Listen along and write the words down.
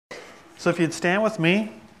So if you'd stand with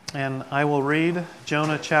me, and I will read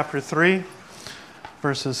Jonah chapter 3,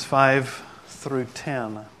 verses 5 through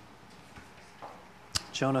 10.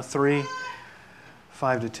 Jonah 3,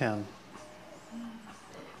 5 to 10.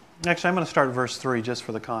 Actually, I'm going to start at verse 3 just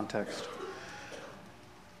for the context.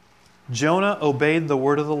 Jonah obeyed the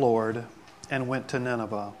word of the Lord and went to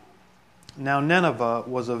Nineveh. Now Nineveh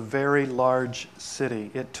was a very large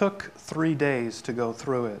city. It took 3 days to go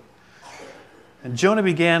through it. And Jonah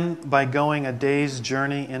began by going a day's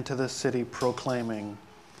journey into the city, proclaiming,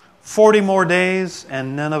 40 more days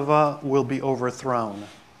and Nineveh will be overthrown.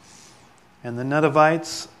 And the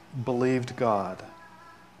Ninevites believed God.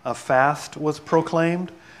 A fast was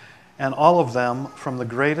proclaimed, and all of them, from the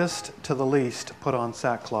greatest to the least, put on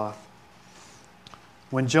sackcloth.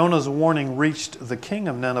 When Jonah's warning reached the king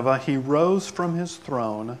of Nineveh, he rose from his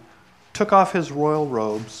throne, took off his royal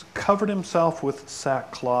robes, covered himself with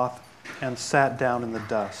sackcloth, and sat down in the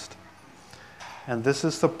dust. And this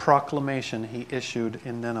is the proclamation he issued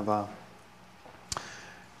in Nineveh.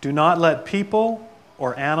 Do not let people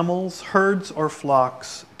or animals, herds or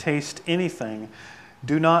flocks taste anything.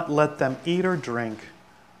 Do not let them eat or drink,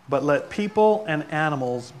 but let people and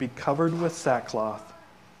animals be covered with sackcloth.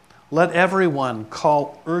 Let everyone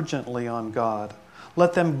call urgently on God.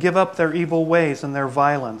 Let them give up their evil ways and their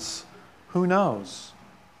violence. Who knows?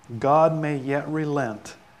 God may yet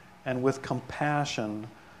relent and with compassion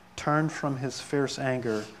turn from his fierce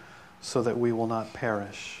anger so that we will not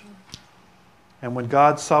perish. And when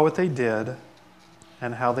God saw what they did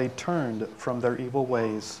and how they turned from their evil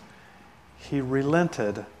ways, he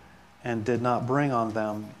relented and did not bring on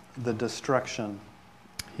them the destruction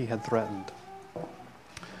he had threatened.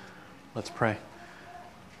 Let's pray.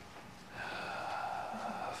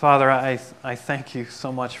 Father, I thank you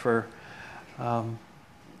so much for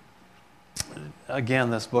again,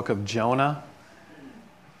 this book of Jonah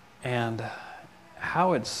and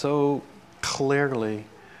how it so clearly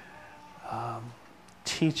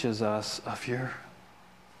teaches us of your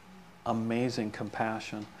amazing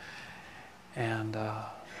compassion and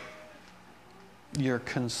your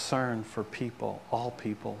concern for people, all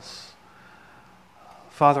peoples.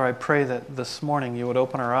 Father, I pray that this morning you would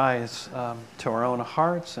open our eyes to our own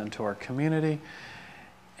hearts and to our community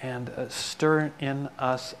and stir in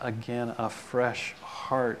us again a fresh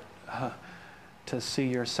heart to see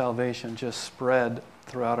your salvation just spread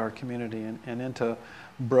throughout our community and into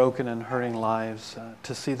broken and hurting lives,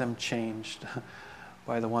 to see them changed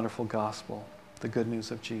by the wonderful gospel, the good news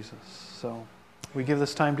of Jesus. So we give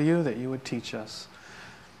this time to you that you would teach us.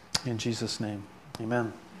 In Jesus' name,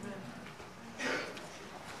 amen.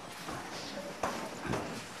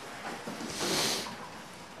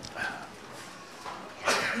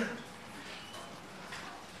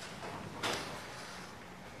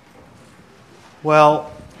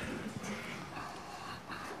 Well,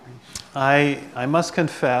 I must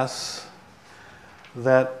confess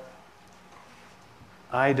that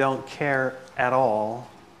I don't care at all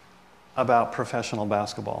about professional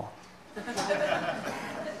basketball.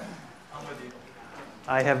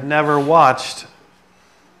 I have never watched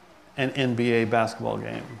an NBA basketball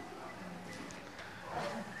game.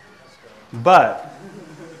 But,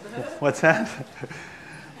 what's that?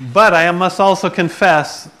 But I must also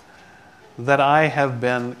confess that I have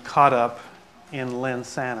been caught up in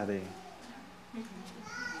Linsanity.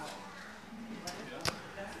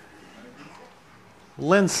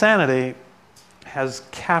 Linsanity has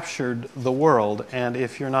captured the world, and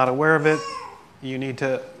if you're not aware of it, you need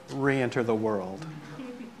to re-enter the world.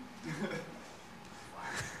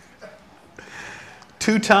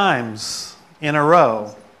 2 times in a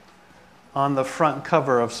row on the front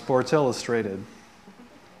cover of Sports Illustrated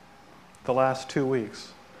the last 2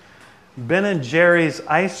 weeks. Ben & Jerry's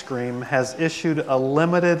ice cream has issued a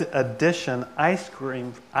limited edition ice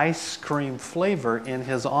cream flavor in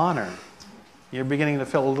his honor. You're beginning to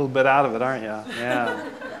feel a little bit out of it, aren't you? Yeah.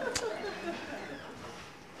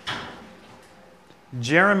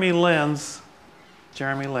 Jeremy Lin,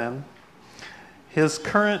 his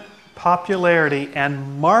current popularity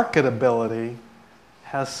and marketability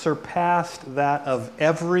has surpassed that of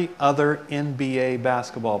every other NBA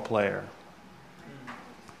basketball player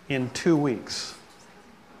in 2 weeks.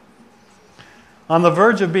 On the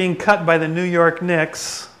verge of being cut by the New York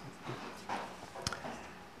Knicks,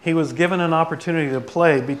 he was given an opportunity to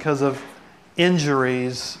play because of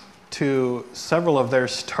injuries to several of their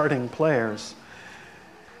starting players.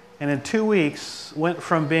 And in 2 weeks, went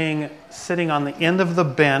from being sitting on the end of the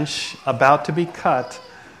bench, about to be cut,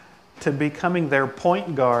 to becoming their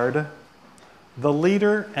point guard, the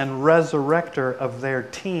leader and resurrector of their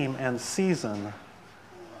team and season,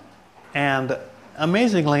 and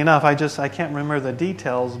amazingly enough, I can't remember the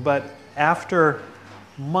details, but after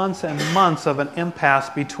months and months of an impasse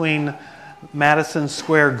between Madison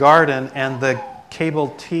Square Garden and the cable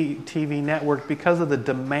TV network because of the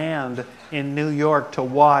demand in New York to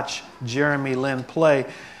watch Jeremy Lin play,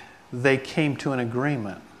 they came to an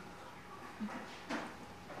agreement.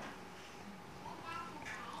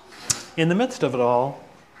 In the midst of it all,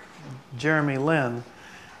 Jeremy Lin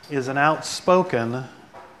is an outspoken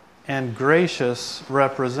and gracious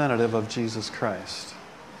representative of Jesus Christ.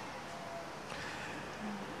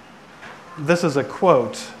 This is a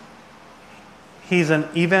quote. He's an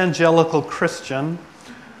evangelical Christian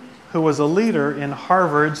who was a leader in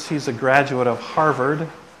Harvard's, he's a graduate of Harvard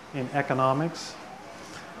in economics,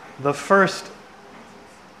 the first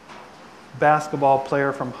basketball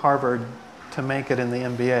player from Harvard to make it in the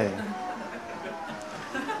NBA.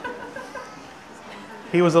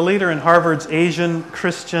 He was a leader in Harvard's Asian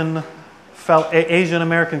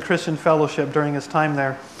American Christian Fellowship during his time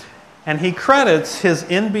there. And he credits his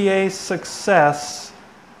NBA success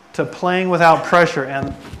to playing without pressure.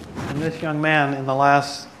 And this young man in the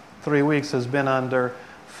last 3 weeks has been under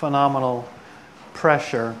phenomenal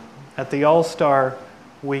pressure. At the All-Star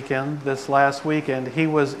weekend, this last weekend, he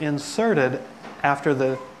was inserted after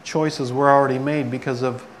the choices were already made because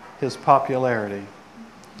of his popularity.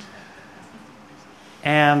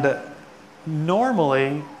 And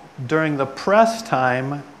normally, during the press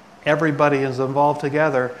time, everybody is involved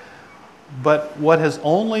together. But what has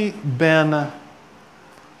only been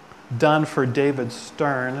done for David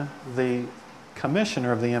Stern, the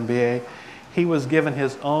commissioner of the NBA, he was given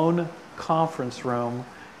his own conference room,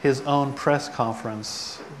 his own press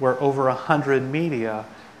conference, where over 100 media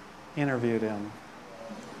interviewed him.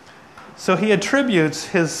 So he attributes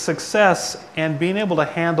his success and being able to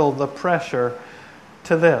handle the pressure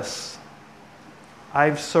to this: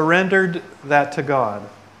 I've surrendered that to God.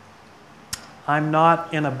 I'm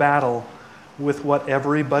not in a battle with what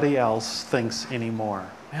everybody else thinks anymore.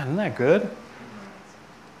 Man, isn't that good?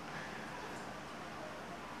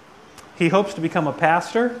 He hopes to become a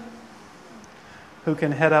pastor who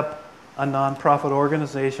can head up a nonprofit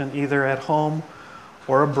organization either at home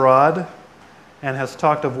or abroad, and has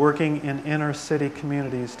talked of working in inner city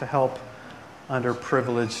communities to help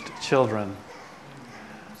underprivileged children.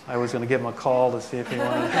 I was going to give him a call to see if he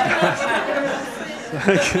wanted to.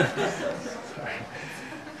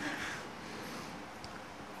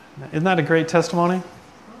 Isn't that a great testimony?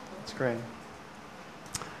 That's great.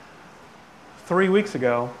 3 weeks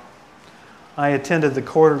ago, I attended the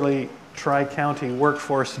quarterly Tri-County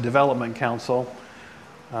Workforce Development Council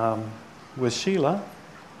with Sheila,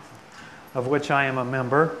 of which I am a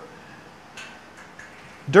member.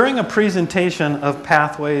 During a presentation of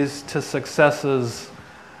Pathways to Success's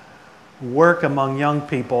work among young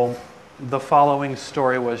people, the following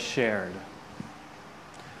story was shared.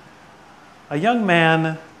 A young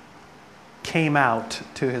man came out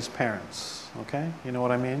to his parents, okay? You know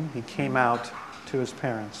what I mean? He came out to his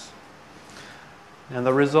parents. And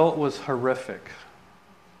the result was horrific.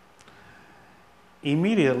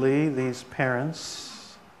 Immediately, these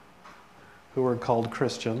parents, who were called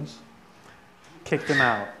Christians, kicked him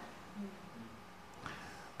out.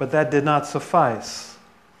 But that did not suffice.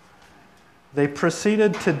 They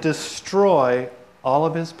proceeded to destroy all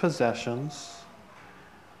of his possessions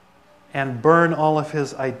and burn all of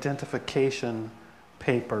his identification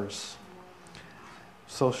papers.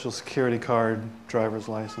 Social Security card, driver's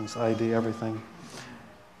license, ID, everything.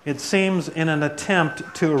 It seems in an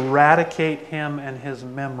attempt to eradicate him and his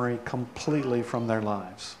memory completely from their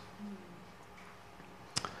lives.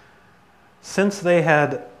 Since they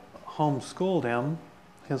had homeschooled him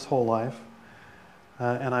his whole life,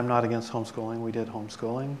 and I'm not against homeschooling. We did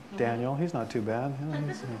homeschooling. Daniel, he's not too bad.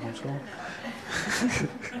 He's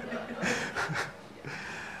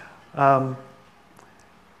homeschooling.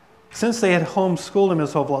 Since they had homeschooled him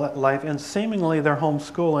his whole life, and seemingly their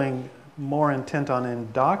homeschooling more intent on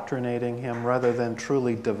indoctrinating him rather than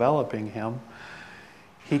truly developing him,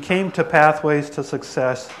 he came to Pathways to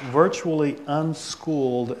Success virtually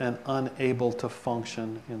unschooled and unable to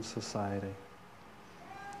function in society.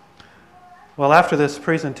 Well, after this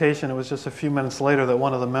presentation, it was just a few minutes later that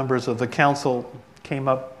one of the members of the council came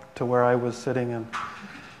up to where I was sitting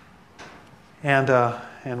and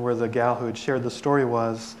where the gal who had shared the story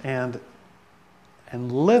was, and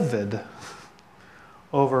livid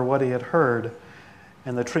over what he had heard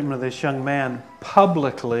and the treatment of this young man,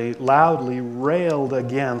 publicly, loudly railed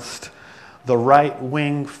against the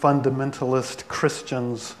right-wing fundamentalist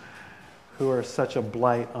Christians who are such a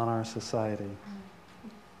blight on our society.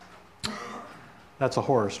 That's a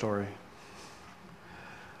horror story.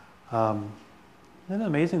 Isn't it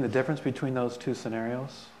amazing the difference between those two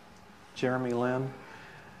scenarios? Jeremy Lin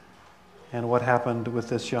and what happened with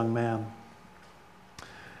this young man.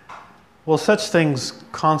 Well, such things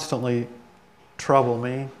constantly trouble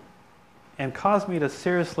me and cause me to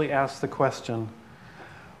seriously ask the question,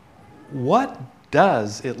 what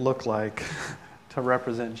does it look like to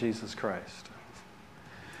represent Jesus Christ?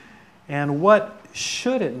 And what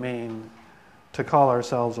should it mean to call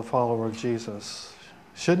ourselves a follower of Jesus?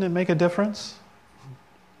 Shouldn't it make a difference?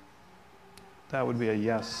 That would be a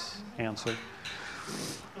yes answer.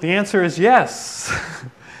 The answer is yes.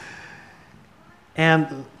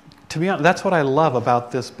 And to be honest, that's what I love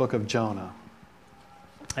about this book of Jonah.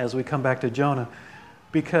 As we come back to Jonah,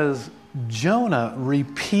 because Jonah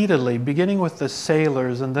repeatedly, beginning with the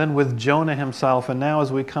sailors and then with Jonah himself, and now as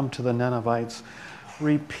we come to the Ninevites,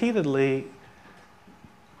 repeatedly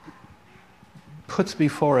puts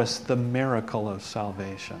before us the miracle of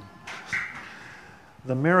salvation.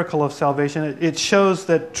 The miracle of salvation. It shows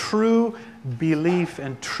that true belief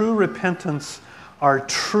and true repentance are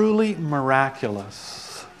truly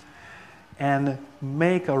miraculous and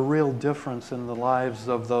make a real difference in the lives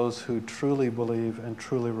of those who truly believe and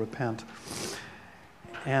truly repent.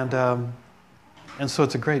 And so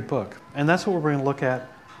it's a great book. And that's what we're going to look at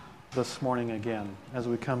this morning again as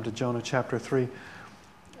we come to Jonah chapter 3.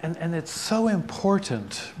 And it's so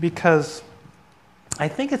important because I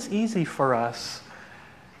think it's easy for us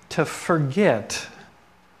to forget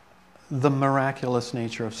the miraculous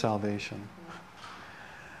nature of salvation.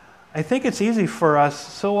 I think it's easy for us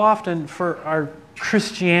so often for our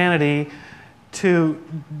Christianity to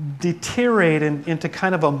deteriorate into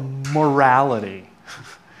kind of a morality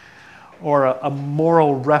or a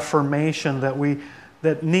moral reformation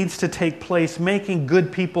that needs to take place, making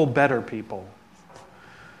good people better people,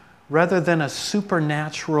 rather than a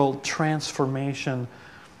supernatural transformation,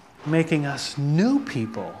 making us new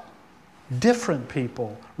people, different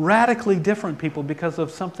people, radically different people because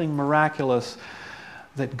of something miraculous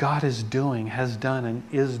that God is doing, has done, and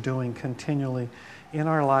is doing continually in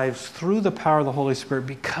our lives through the power of the Holy Spirit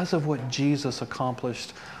because of what Jesus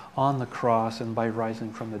accomplished on the cross and by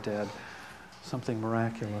rising from the dead. Something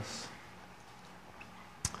miraculous.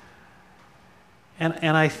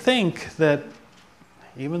 And I think that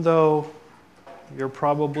even though you're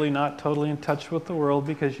probably not totally in touch with the world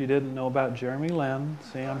because you didn't know about Jeremy Lin.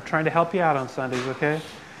 See, I'm trying to help you out on Sundays, okay?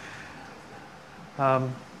 That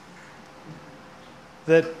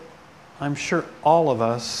I'm sure all of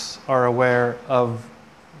us are aware of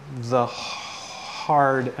the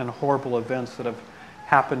hard and horrible events that have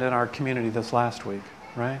happened in our community this last week,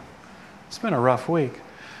 right? It's been a rough week.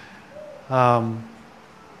 I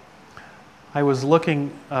was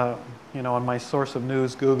looking, on my source of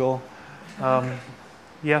news, Google,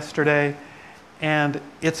 yesterday, and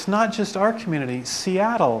it's not just our community.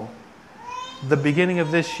 Seattle, the beginning of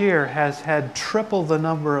this year, has had triple the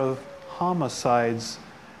number of homicides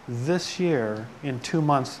this year in 2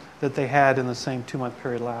 months that they had in the same 2-month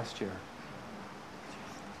period last year.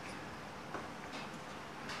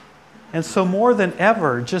 And so more than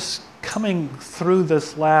ever, just coming through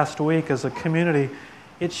this last week as a community,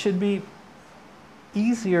 it should be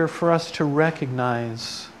easier for us to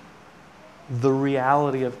recognize the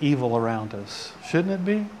reality of evil around us. Shouldn't it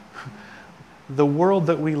be? The world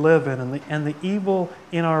that we live in and the evil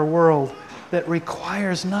in our world that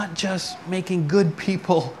requires not just making good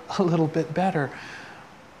people a little bit better,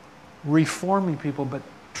 reforming people, but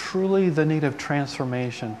truly the need of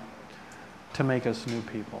transformation to make us new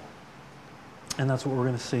people. And that's what we're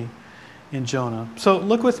going to see in Jonah. So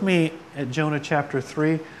look with me at Jonah chapter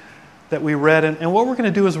 3 that we read. And what we're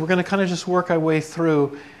going to do is we're going to kind of just work our way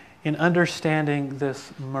through in understanding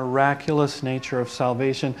this miraculous nature of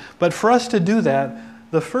salvation. But for us to do that,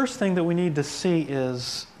 the first thing that we need to see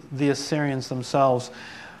is the Assyrians themselves.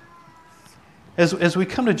 As we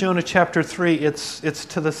come to Jonah chapter 3, it's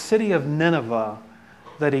to the city of Nineveh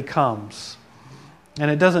that he comes.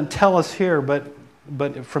 And it doesn't tell us here, but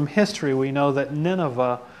from history we know that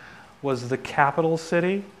Nineveh was the capital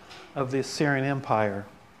city of the Assyrian Empire.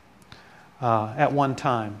 At one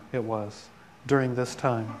time it was, during this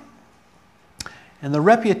time. And the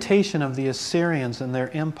reputation of the Assyrians and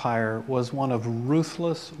their empire was one of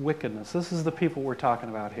ruthless wickedness. This is the people we're talking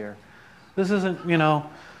about here. This isn't,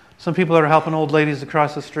 some people that are helping old ladies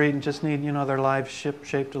across the street and just need, their lives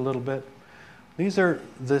shaped a little bit. These are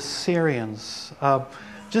the Assyrians.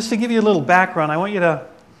 Just to give you a little background, I want you to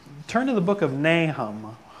turn to the book of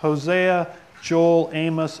Nahum. Hosea, Joel,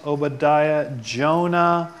 Amos, Obadiah,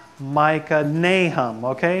 Jonah, Micah, Nahum.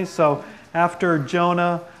 Okay, so after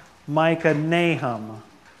Jonah, Micah, Nahum.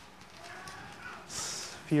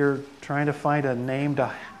 if you're trying to find a name to,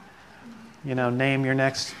 name your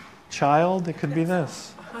next child, it could be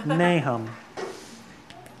this, Nahum.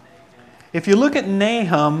 If you look at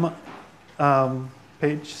Nahum,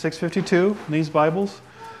 page 652 in these Bibles,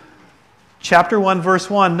 chapter 1, verse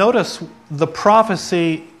 1, notice the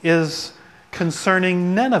prophecy is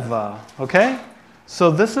concerning Nineveh, okay? So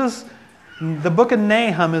the book of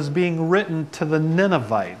Nahum is being written to the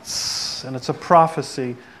Ninevites, and it's a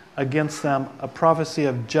prophecy against them, a prophecy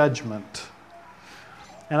of judgment.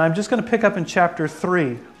 And I'm just going to pick up in chapter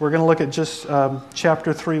 3. We're going to look at just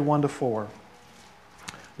chapter 3, 1 to 4.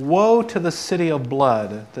 Woe to the city of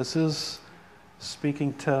blood. This is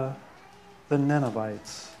speaking to the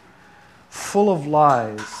Ninevites. Full of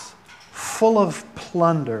lies, full of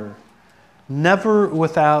plunder, never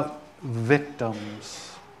without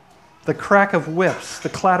victims. The crack of whips, the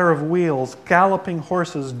clatter of wheels, galloping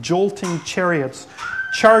horses, jolting chariots,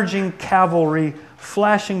 charging cavalry,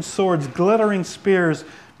 flashing swords, glittering spears,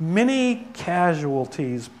 many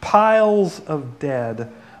casualties, piles of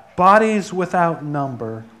dead, bodies without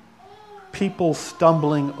number, people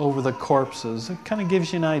stumbling over the corpses. It kind of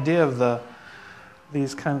gives you an idea of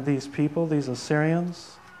these people, these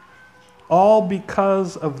Assyrians. All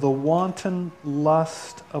because of the wanton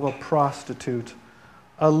lust of a prostitute,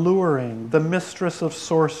 alluring, the mistress of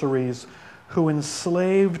sorceries, who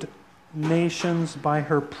enslaved nations by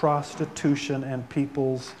her prostitution and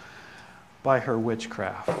peoples by her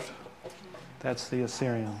witchcraft. That's the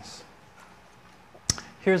Assyrians.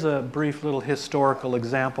 Here's a brief little historical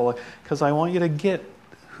example, because I want you to get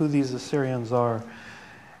who these Assyrians are.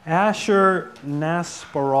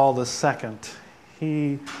 Ashur-Nasparal II,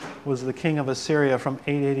 he was the king of Assyria from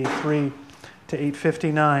 883 to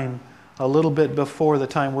 859, a little bit before the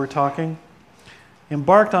time we're talking,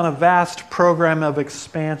 embarked on a vast program of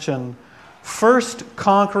expansion, first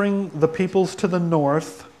conquering the peoples to the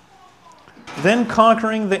north, then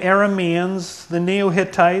conquering the Arameans, the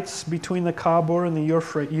Neo-Hittites between the Kabul and the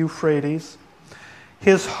Euphrates.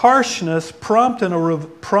 His harshness prompted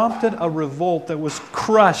a revolt that was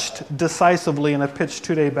crushed decisively in a pitched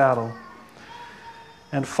two-day battle.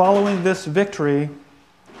 And following this victory,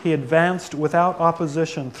 he advanced without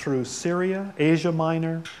opposition through Syria, Asia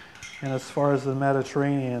Minor, and as far as the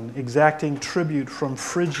Mediterranean, exacting tribute from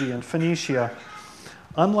Phrygia and Phoenicia.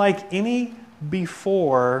 Unlike any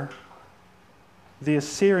before, the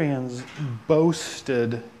Assyrians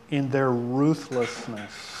boasted in their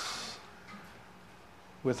ruthlessness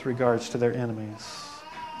with regards to their enemies.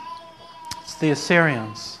 It's the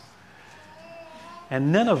Assyrians.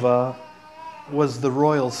 And Nineveh was the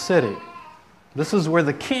royal city. This is where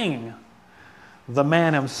the king, the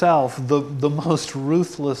man himself, the most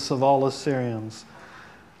ruthless of all Assyrians,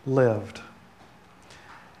 lived.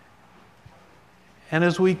 And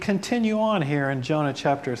as we continue on here in Jonah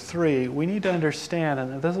chapter 3, we need to understand,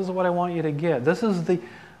 and this is what I want you to get. This is the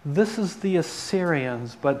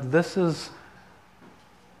Assyrians, but this is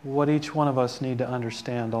what each one of us need to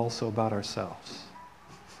understand also about ourselves.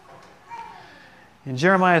 In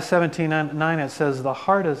Jeremiah 17:9 it says, "The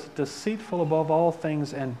heart is deceitful above all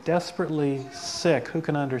things and desperately sick. Who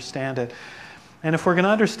can understand it?" And if we're going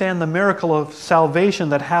to understand the miracle of salvation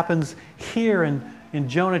that happens here in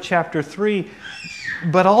Jonah chapter 3,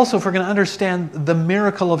 but also if we're going to understand the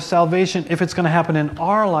miracle of salvation, if it's going to happen in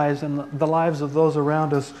our lives and the lives of those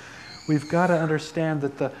around us, we've got to understand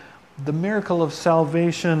that the miracle of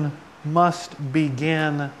salvation must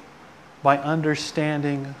begin by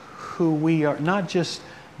understanding who we are, not just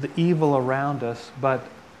the evil around us, but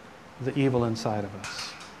the evil inside of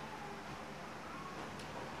us.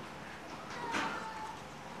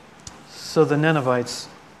 So the Ninevites,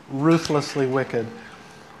 ruthlessly wicked.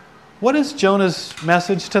 What is Jonah's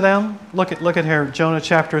message to them? Look at here, Jonah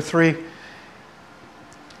chapter 3.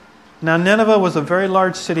 Now Nineveh was a very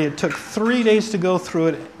large city. It took 3 days to go through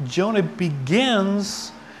it. Jonah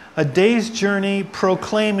begins a day's journey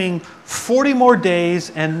proclaiming 40 more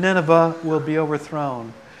days and Nineveh will be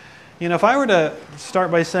overthrown. You know, if I were to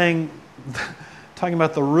start by talking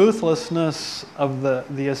about the ruthlessness of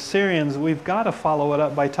the Assyrians, we've got to follow it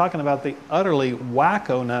up by talking about the utterly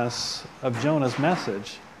wacko-ness of Jonah's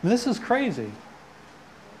message. I mean, this is crazy.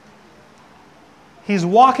 He's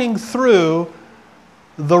walking through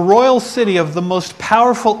the royal city of the most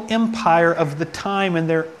powerful empire of the time, and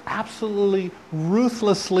they're absolutely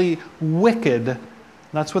ruthlessly wicked.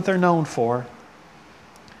 That's what they're known for.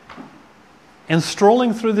 And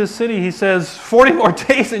strolling through this city, he says, 40 more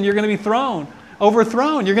days and you're going to be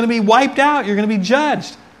overthrown. You're going to be wiped out. You're going to be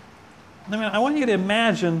judged. I mean, I want you to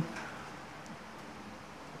imagine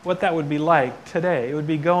what that would be like today. It would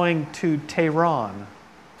be going to Tehran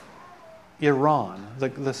Iran,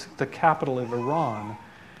 the capital of Iran,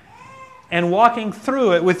 and walking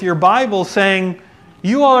through it with your Bible saying,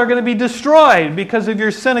 you all are going to be destroyed because of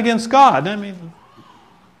your sin against God. I mean,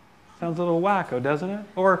 sounds a little wacko, doesn't it?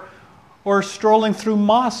 Or strolling through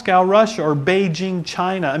Moscow, Russia, or Beijing,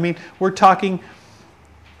 China. I mean, we're talking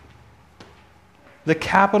the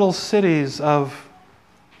capital cities of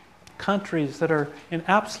countries that are in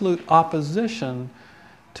absolute opposition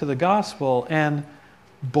to the gospel and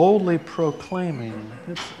boldly proclaiming.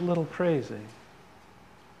 It's a little crazy.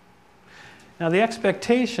 Now, the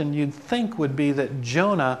expectation you'd think would be that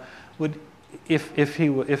Jonah would, if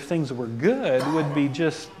things were good, would be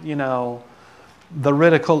just, the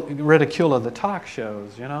ridicule of the talk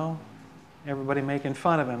shows, everybody making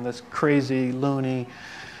fun of him, this crazy, loony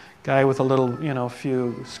guy with a little,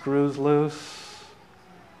 few screws loose.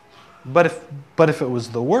 But if it was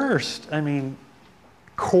the worst, I mean,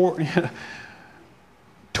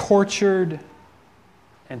 tortured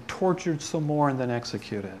and tortured some more and then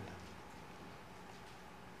executed.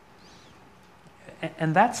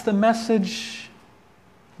 And that's the message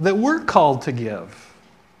that we're called to give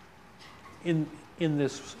in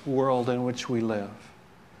this world in which we live.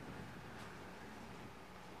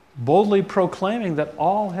 Boldly proclaiming that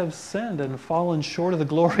all have sinned and fallen short of the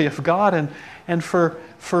glory of God, and for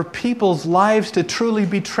people's lives to truly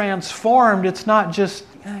be transformed, it's not just,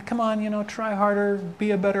 come on, try harder,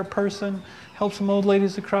 be a better person, help some old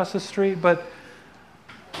ladies across the street, but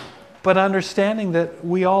understanding that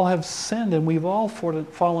we all have sinned and we've all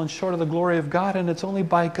fallen short of the glory of God, and it's only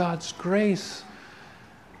by God's grace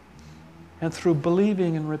and through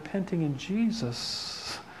believing and repenting in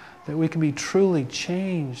Jesus that we can be truly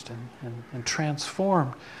changed and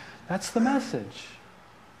transformed. That's the message.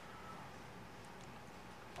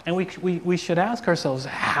 And we should ask ourselves,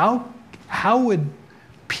 how would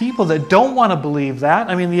people that don't want to believe that,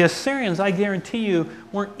 I mean, the Assyrians, I guarantee you,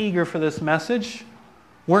 weren't eager for this message,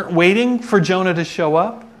 weren't waiting for Jonah to show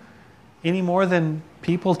up, any more than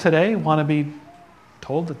people today want to be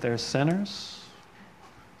told that they're sinners,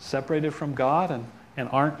 separated from God, and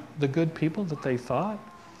aren't the good people that they thought.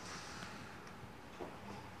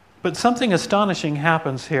 But something astonishing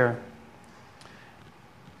happens here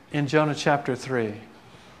in Jonah chapter 3.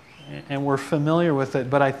 And we're familiar with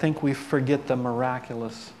it, but I think we forget the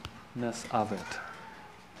miraculousness of it.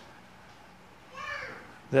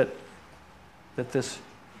 That this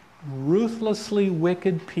ruthlessly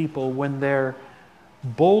wicked people, when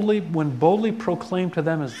boldly proclaimed to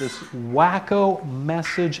them as this wacko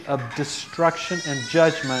message of destruction and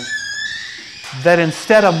judgment, that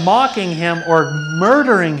instead of mocking him or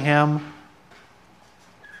murdering him,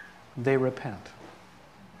 they repent.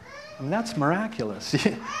 I mean, that's miraculous.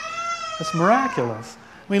 That's miraculous.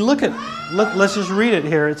 I mean, let's just read it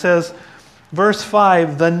here. It says, verse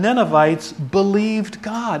 5, the Ninevites believed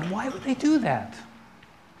God. Why would they do that?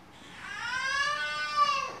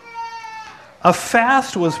 A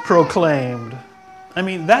fast was proclaimed. I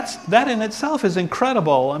mean, that in itself is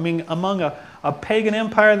incredible. I mean, among a pagan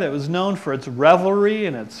empire that was known for its revelry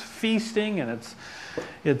and its feasting and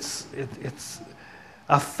its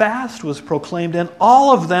a fast was proclaimed, and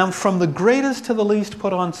all of them, from the greatest to the least,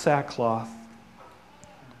 put on sackcloth.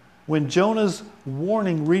 When Jonah's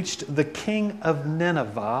warning reached the king of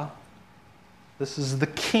Nineveh, this is the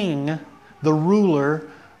king, the ruler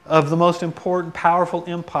of the most important, powerful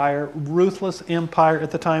empire, ruthless empire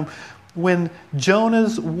at the time. When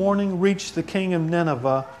Jonah's warning reached the king of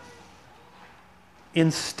Nineveh,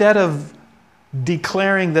 instead of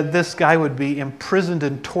declaring that this guy would be imprisoned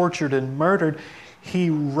and tortured and murdered,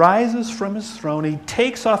 he rises from his throne, he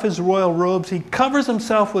takes off his royal robes, he covers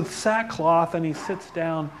himself with sackcloth, and he sits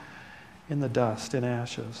down in the dust, in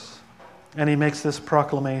ashes. And he makes this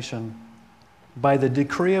proclamation: by the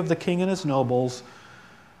decree of the king and his nobles,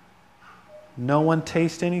 no one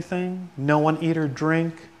taste anything, no one eat or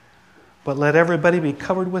drink, but let everybody be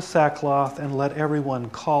covered with sackcloth, and let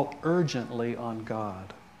everyone call urgently on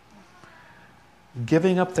God,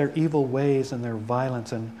 giving up their evil ways and their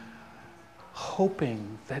violence, and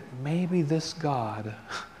hoping that maybe this God,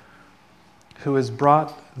 who has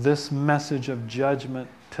brought this message of judgment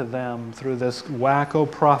to them through this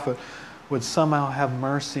wacko prophet, would somehow have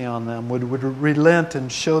mercy on them, would relent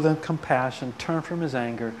and show them compassion, turn from his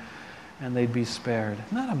anger, and they'd be spared.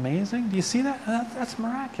 Isn't that amazing? Do you see that? That's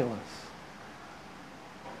miraculous.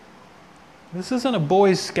 This isn't a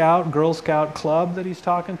Boy Scout, Girl Scout club that he's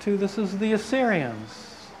talking to. This is the Assyrians.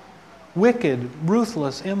 Wicked,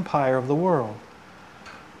 ruthless empire of the world.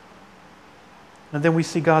 And then we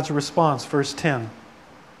see God's response, verse 10.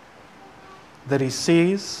 That he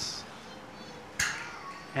sees,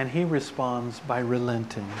 and he responds by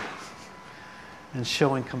relenting. and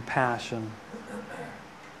showing compassion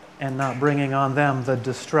and not bringing on them the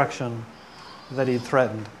destruction that He'd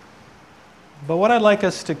threatened. But what I'd like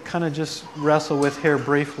us to kind of just wrestle with here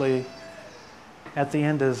briefly at the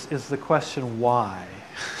end is the question, why?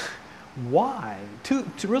 Why?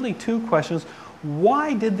 Really two questions.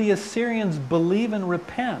 Why did the Assyrians believe and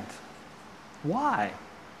repent? Why?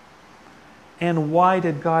 And why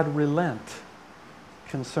did God relent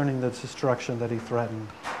concerning the destruction that He threatened?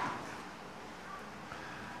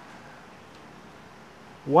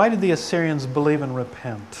 Why did the Assyrians believe and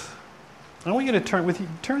repent? I want you to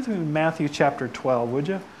turn to Matthew chapter 12, would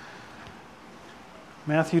you?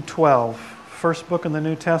 Matthew 12, first book in the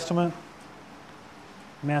New Testament.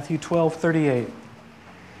 Matthew 12:38.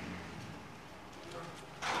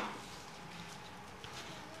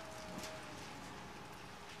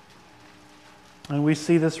 And we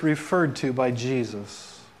see this referred to by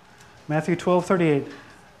Jesus. Matthew 12:38.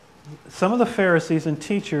 Some of the Pharisees and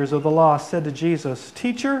teachers of the law said to Jesus,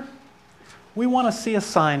 "Teacher, we want to see a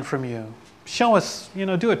sign from you. Show us,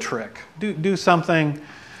 do a trick. Do something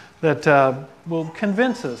that will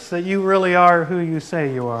convince us that you really are who you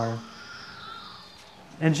say you are."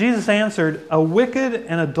 And Jesus answered, "A wicked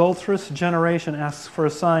and adulterous generation asks for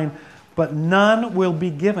a sign, but none will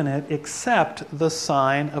be given it except the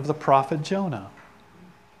sign of the prophet Jonah.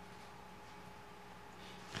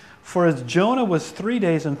 For as Jonah was 3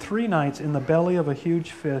 days and 3 nights in the belly of a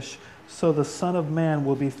huge fish, so the Son of Man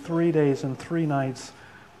will be 3 days and 3 nights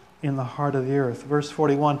in the heart of the earth." Verse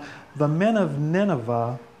 41, "The men of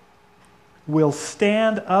Nineveh will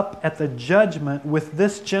stand up at the judgment with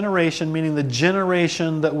this generation," meaning the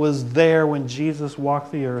generation that was there when Jesus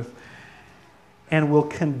walked the earth, "and will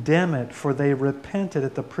condemn it, for they repented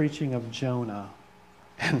at the preaching of Jonah."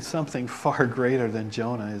 And something far greater than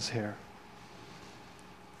Jonah is here.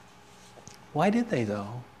 Why did they,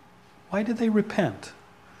 though? Why did they repent?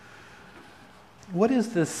 What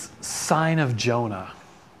is this sign of Jonah?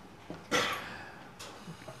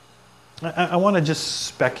 I want to just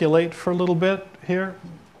speculate for a little bit here.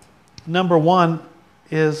 Number one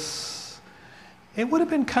is, it would have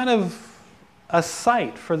been kind of a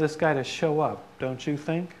sight for this guy to show up, don't you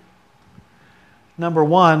think? Number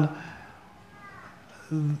one,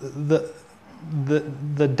 the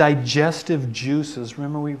digestive juices,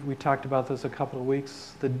 remember we talked about this a couple of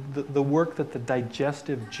weeks, the work that the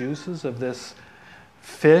digestive juices of this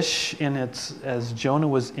fish as Jonah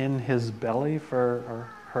was in his belly or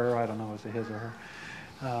her, I don't know, was it his or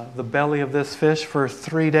her, the belly of this fish for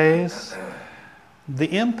 3 days,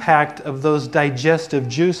 the impact of those digestive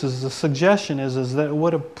juices, the suggestion is that it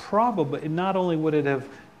would have probably, not only would it have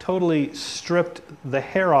totally stripped the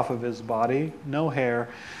hair off of his body, no hair,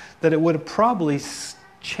 that it would have probably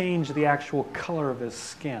changed the actual color of his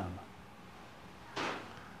skin.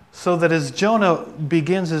 So that as Jonah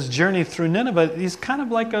begins his journey through Nineveh, he's kind of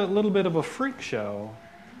like a little bit of a freak show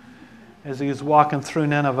as he's walking through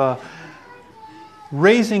Nineveh,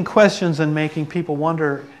 raising questions and making people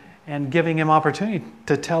wonder and giving him opportunity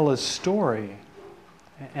to tell his story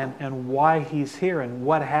and why he's here and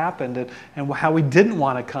what happened and how he didn't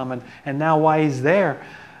want to come and now why he's there.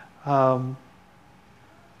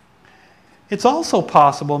 It's also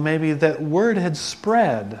possible maybe that word had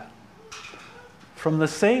spread from the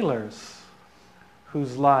sailors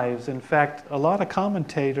whose lives, in fact, a lot of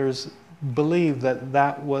commentators believe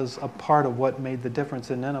that was a part of what made the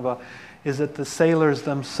difference in Nineveh, is that the sailors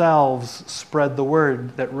themselves spread the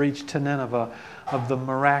word that reached to Nineveh of the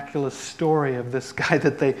miraculous story of this guy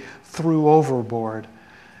that they threw overboard.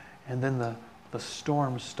 And then the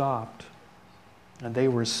storm stopped and they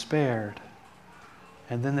were spared.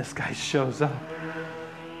 And then this guy shows up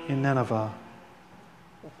in Nineveh.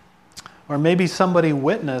 Or maybe somebody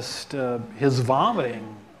witnessed his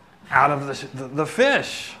vomiting out of the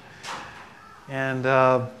fish and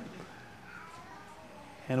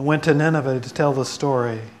went to Nineveh to tell the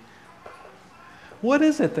story. What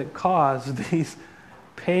is it that caused these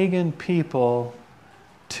pagan people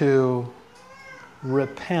to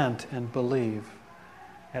repent and believe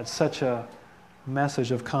at such a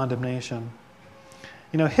message of condemnation?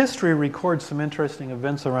 History records some interesting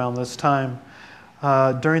events around this time.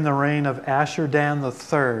 During the reign of Ashur-dan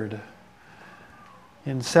III,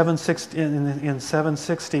 in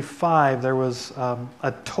 765, there was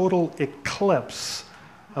a total eclipse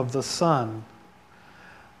of the sun.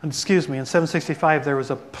 In 765, there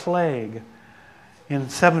was a plague. In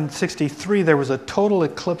 763, there was a total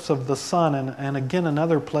eclipse of the sun, and again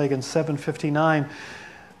another plague in 759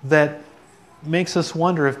 that makes us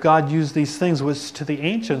wonder if God used these things, which to the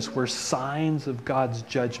ancients were signs of God's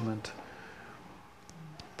judgment.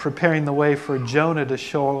 preparing the way for Jonah to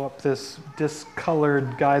show up, this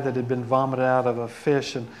discolored guy that had been vomited out of a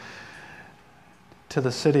fish, and to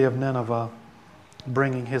the city of Nineveh,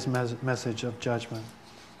 bringing his message of judgment.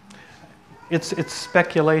 It's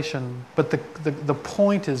speculation, but the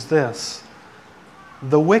point is this.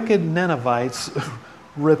 The wicked Ninevites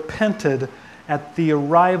repented at the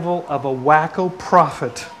arrival of a wacko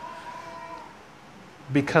prophet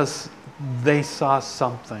because they saw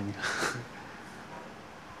something.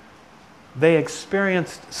 They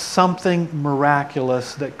experienced something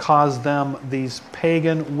miraculous that caused them, these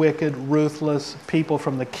pagan, wicked, ruthless people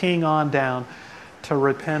from the king on down, to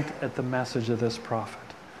repent at the message of this prophet.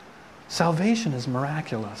 Salvation is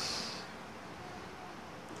miraculous.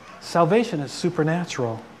 Salvation is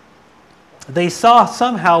supernatural. They saw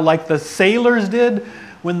somehow, like the sailors did,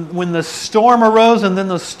 when the storm arose and then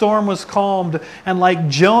the storm was calmed, and like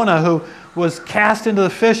Jonah, who was cast into the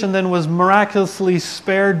fish and then was miraculously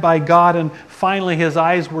spared by God, and finally his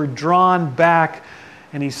eyes were drawn back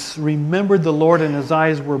and he remembered the Lord and his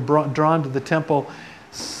eyes were drawn to the temple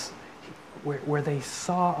where they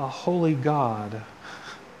saw a holy God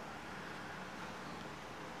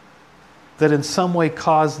that in some way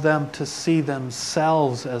caused them to see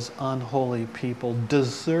themselves as unholy people,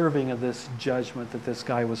 deserving of this judgment that this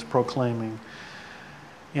guy was proclaiming,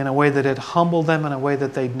 in a way that had humbled them in a way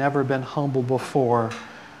that they'd never been humbled before,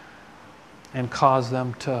 and caused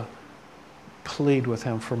them to plead with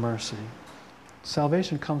him for mercy.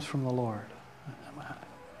 Salvation comes from the Lord.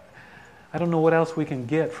 I don't know what else we can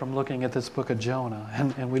get from looking at this book of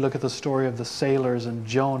Jonah. And we look at the story of the sailors and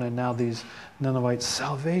Jonah and now these Ninevites.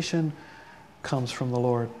 Salvation comes from the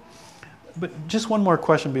Lord. But just one more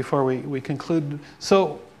question before we conclude.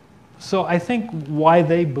 So I think why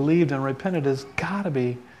they believed and repented has got to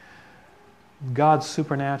be God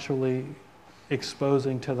supernaturally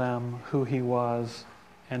exposing to them who he was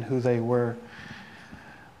and who they were.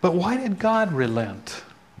 But why did God relent?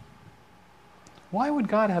 Why would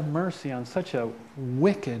God have mercy on such a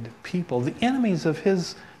wicked people, the enemies of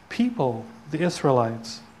his people, the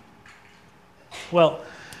Israelites? Well,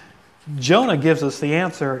 Jonah gives us the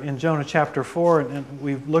answer in Jonah chapter 4, and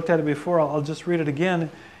we've looked at it before. I'll just read it again.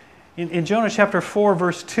 In Jonah chapter 4,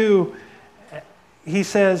 verse 2, he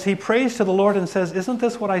says, he prays to the Lord and says, "Isn't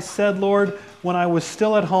this what I said, Lord, when I was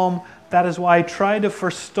still at home? That is why I tried to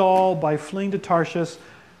forestall by fleeing to Tarshish,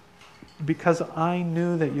 because I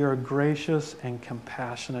knew that you're a gracious and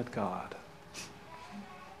compassionate God."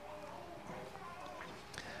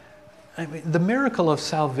 I mean, the miracle of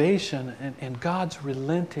salvation and God's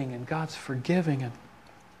relenting and God's forgiving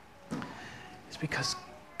is because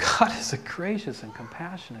God is a gracious and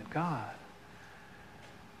compassionate God.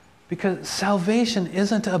 Because salvation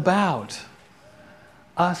isn't about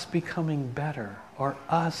us becoming better or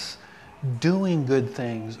us doing good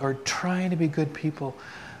things or trying to be good people,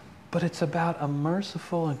 but it's about a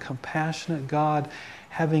merciful and compassionate God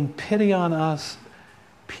having pity on us,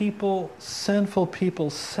 people, sinful people,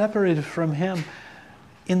 separated from him,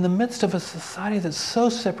 in the midst of a society that's so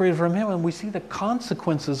separated from him, and we see the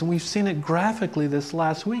consequences, and we've seen it graphically this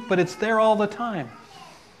last week, but it's there all the time.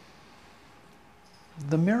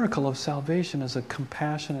 The miracle of salvation is a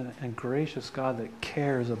compassionate and gracious God that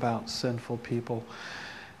cares about sinful people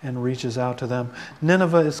and reaches out to them.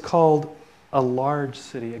 Nineveh is called a large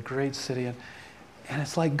city, a great city, and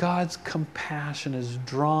it's like God's compassion is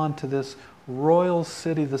drawn to this royal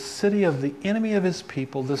city, the city of the enemy of his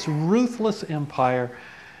people, this ruthless empire,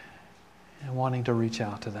 and wanting to reach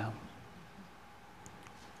out to them.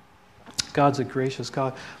 God's a gracious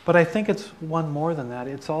God. But I think it's one more than that.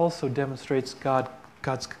 It also demonstrates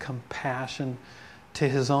God's compassion to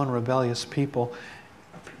his own rebellious people.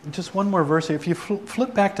 Just one more verse here. If you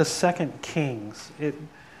flip back to 2 Kings,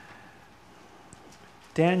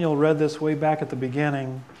 Daniel read this way back at the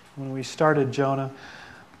beginning when we started Jonah.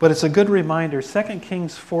 But it's a good reminder. 2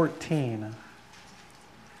 Kings 14,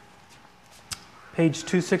 page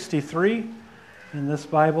 263 in this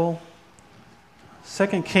Bible.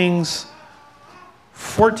 2 Kings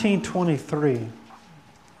 14:23.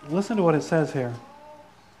 Listen to what it says here.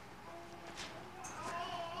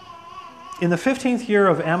 In the 15th year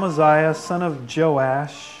of Amaziah, son of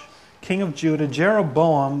Joash, king of Judah,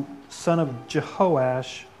 Jeroboam, son of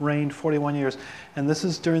Jehoash, reigned 41 years. And this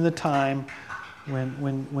is during the time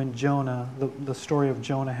when Jonah, the story of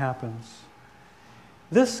Jonah happens.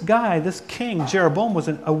 This guy, this king, Jeroboam, was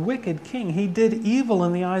a wicked king. He did evil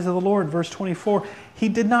in the eyes of the Lord. Verse 24, he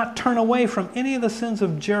did not turn away from any of the sins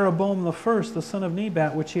of Jeroboam the first, the son of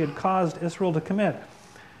Nebat, which he had caused Israel to commit.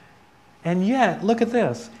 And yet, look at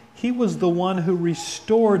this. He was the one who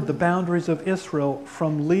restored the boundaries of Israel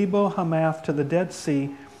from Lebo Hamath to the Dead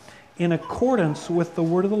Sea, in accordance with the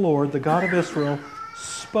word of the Lord, the God of Israel,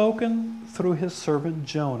 spoken through his servant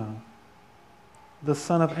Jonah, the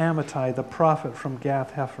son of Amittai, the prophet from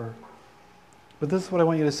Gath-hepher. But this is what I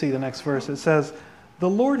want you to see, the next verse. It says, the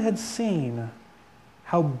Lord had seen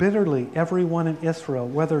how bitterly everyone in Israel,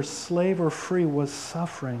 whether slave or free, was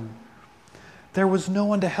suffering. There was no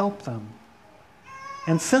one to help them.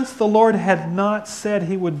 And since the Lord had not said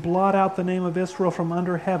he would blot out the name of Israel from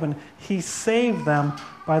under heaven, he saved them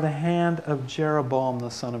by the hand of Jeroboam, the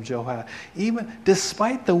son of Joash. Even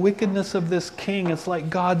despite the wickedness of this king, it's like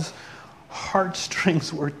God's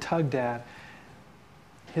heartstrings were tugged at.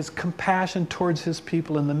 His compassion towards his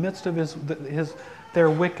people in the midst of their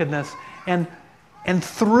wickedness. And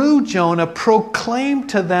through Jonah proclaimed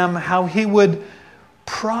to them how he would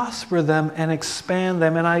prosper them and expand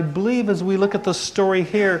them. And I believe as we look at the story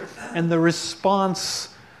here and the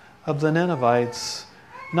response of the Ninevites,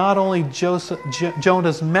 not only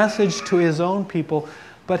Jonah's message to his own people,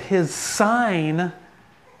 but his sign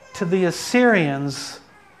to the Assyrians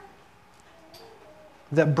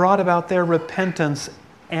that brought about their repentance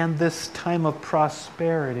and this time of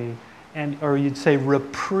prosperity, or you'd say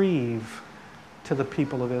reprieve to the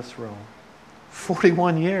people of Israel.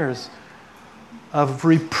 41 years of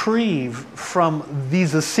reprieve from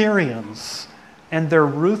these Assyrians and their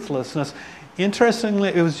ruthlessness. Interestingly,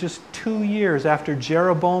 it was just 2 years after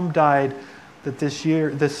Jeroboam died that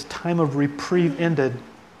this time of reprieve ended.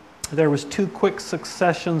 There was 2 quick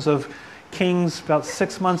successions of kings, about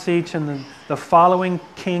 6 months each, and the following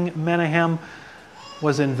king, Menahem,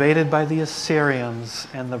 was invaded by the Assyrians,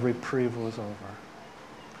 and the reprieve was over.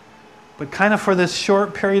 But kind of for this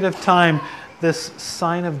short period of time, this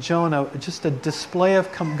sign of Jonah, just a display of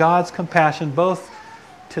God's compassion, both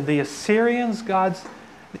to the Assyrians,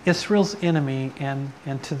 Israel's enemy, and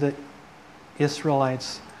to the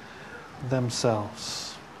Israelites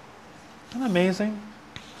themselves. Isn't that amazing?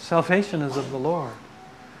 Salvation is of the Lord.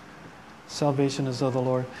 Salvation is of the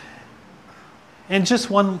Lord. And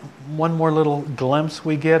just one more little glimpse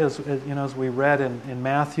we get as we read in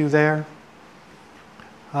Matthew there.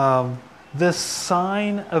 This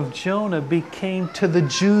sign of Jonah became to the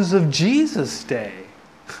Jews of Jesus' day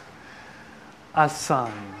a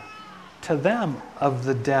sign to them of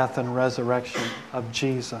the death and resurrection of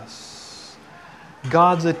Jesus.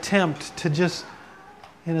 God's attempt to just,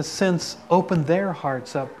 in a sense, open their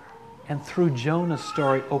hearts up and through Jonah's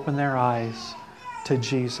story, open their eyes to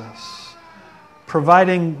Jesus.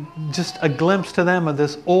 Providing just a glimpse to them of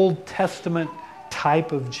this Old Testament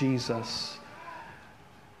type of Jesus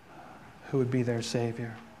who would be their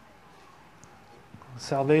Savior.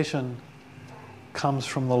 Salvation comes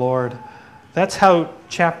from the Lord. That's how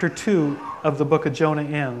chapter 2 of the book of Jonah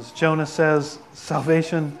ends. Jonah says,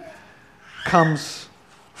 salvation comes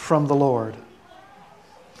from the Lord.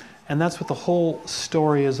 And that's what the whole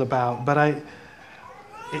story is about. But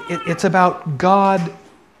it's about God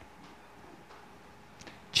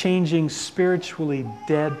changing spiritually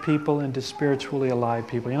dead people into spiritually alive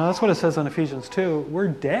people. That's what it says in Ephesians 2. We're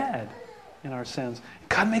dead in our sins.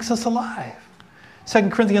 God makes us alive. 2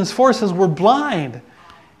 Corinthians 4 says we're blind,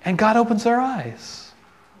 and God opens our eyes.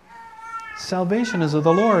 Salvation is of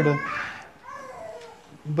the Lord.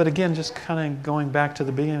 But again, just kind of going back to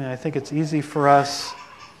the beginning, I think it's easy for us,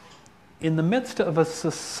 in the midst of a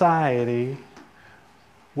society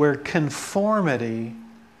where conformity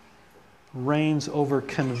reigns over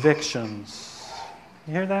convictions.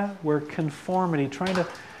 You hear that? Where conformity,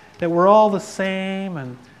 that we're all the same,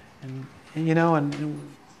 and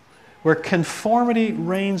where conformity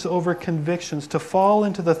reigns over convictions, to fall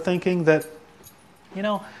into the thinking that,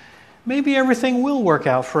 maybe everything will work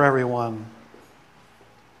out for everyone.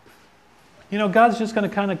 God's just going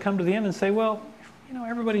to kind of come to the end and say, well,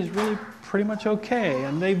 everybody's really pretty much okay,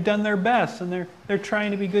 and they've done their best, and they're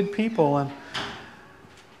trying to be good people,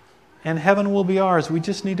 and heaven will be ours. We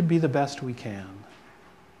just need to be the best we can.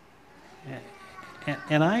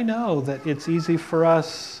 And I know that it's easy for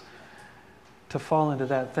us to fall into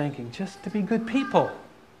that thinking, just to be good people,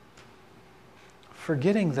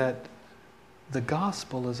 forgetting that the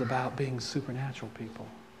gospel is about being supernatural people.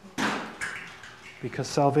 Because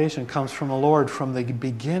salvation comes from the Lord from the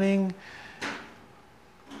beginning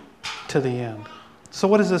to the end. So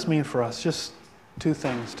what does this mean for us? Just 2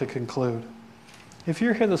 things to conclude. If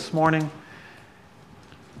you're here this morning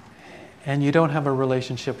and you don't have a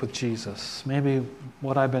relationship with Jesus, maybe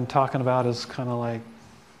what I've been talking about is kind of like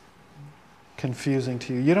confusing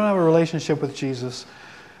to you. You don't have a relationship with Jesus.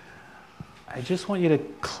 I just want you to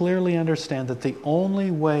clearly understand that the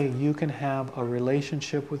only way you can have a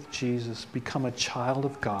relationship with Jesus, become a child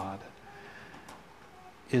of God,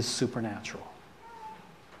 is supernatural.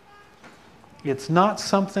 It's not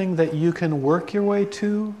something that you can work your way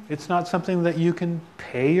to. It's not something that you can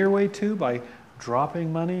pay your way to by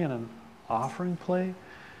dropping money in an offering plate.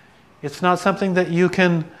 It's not something that you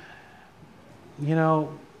can,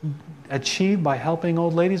 achieve by helping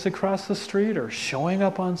old ladies across the street or showing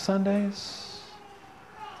up on Sundays.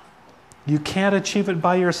 You can't achieve it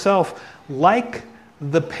by yourself. Like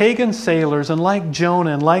the pagan sailors and like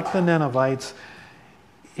Jonah and like the Ninevites,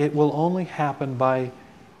 it will only happen by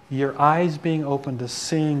your eyes being open to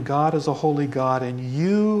seeing God as a holy God and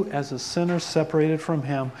you as a sinner separated from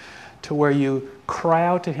Him, to where you cry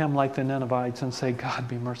out to Him like the Ninevites and say, God,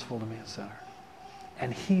 be merciful to me, a sinner.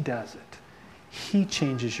 And He does it. He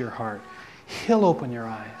changes your heart. He'll open your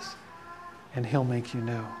eyes and He'll make you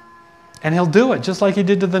new. And He'll do it just like He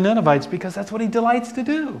did to the Ninevites, because that's what He delights to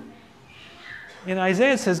do. In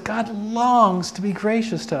Isaiah it says God longs to be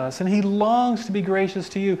gracious to us, and He longs to be gracious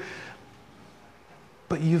to you.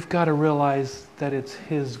 But you've got to realize that it's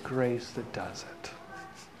His grace that does it.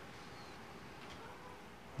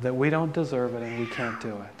 That we don't deserve it and we can't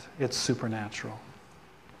do it. It's supernatural.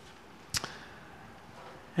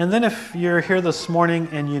 And then if you're here this morning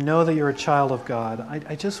and you know that you're a child of God,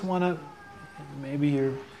 I just want to, maybe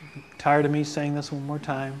you're tired of me saying this one more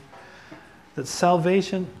time, that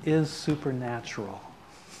salvation is supernatural.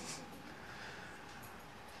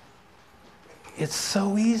 It's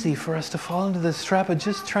so easy for us to fall into this trap of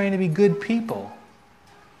just trying to be good people,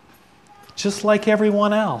 just like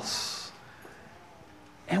everyone else.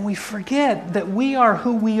 And we forget that we are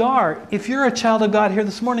who we are. If you're a child of God here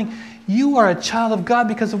this morning, you are a child of God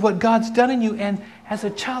because of what God's done in you. And as a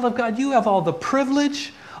child of God, you have all the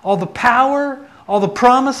privilege, all the power, all the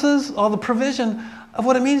promises, all the provision of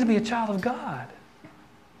what it means to be a child of God.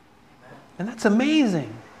 And that's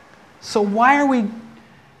amazing. So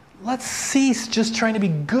let's cease just trying to be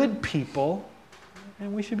good people.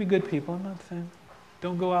 And we should be good people. I'm not saying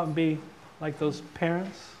don't go out and be like those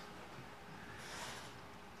parents.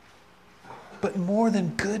 But more than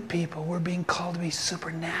good people, we're being called to be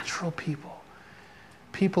supernatural people.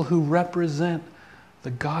 People who represent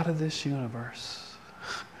the God of this universe.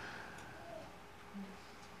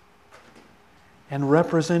 And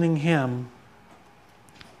representing Him,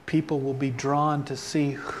 people will be drawn to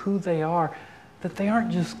see who they are. That they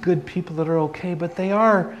aren't just good people that are okay, but they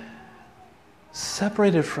are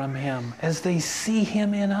separated from Him as they see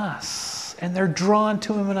Him in us. And they're drawn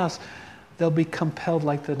to Him in us. They'll be compelled,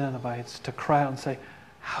 like the Ninevites, to cry out and say,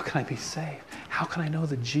 how can I be saved? How can I know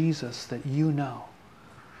the Jesus that you know?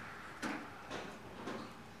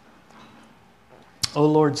 Oh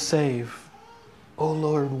Lord, save. Oh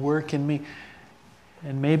Lord, work in me.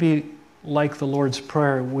 And maybe, like the Lord's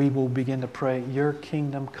Prayer, we will begin to pray, your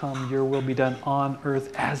kingdom come, your will be done on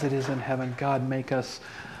earth as it is in heaven. God, make us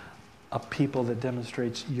a people that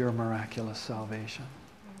demonstrates your miraculous salvation.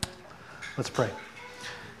 Let's pray.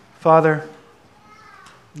 Father,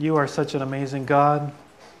 you are such an amazing God.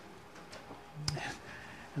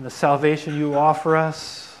 And the salvation you offer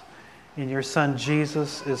us in your Son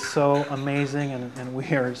Jesus is so amazing, and we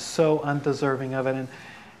are so undeserving of it.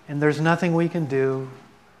 And there's nothing we can do.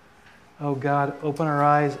 Oh God, open our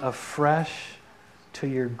eyes afresh to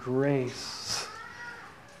your grace,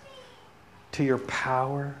 to your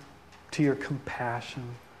power, to your compassion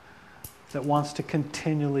that wants to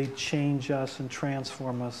continually change us and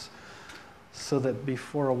transform us, so that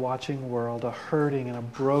before a watching world, a hurting and a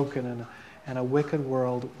broken and a wicked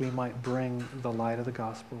world, we might bring the light of the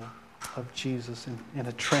gospel of Jesus in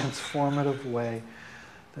a transformative way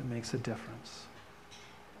that makes a difference.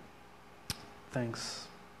 Thanks.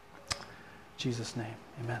 In Jesus' name,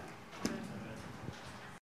 amen.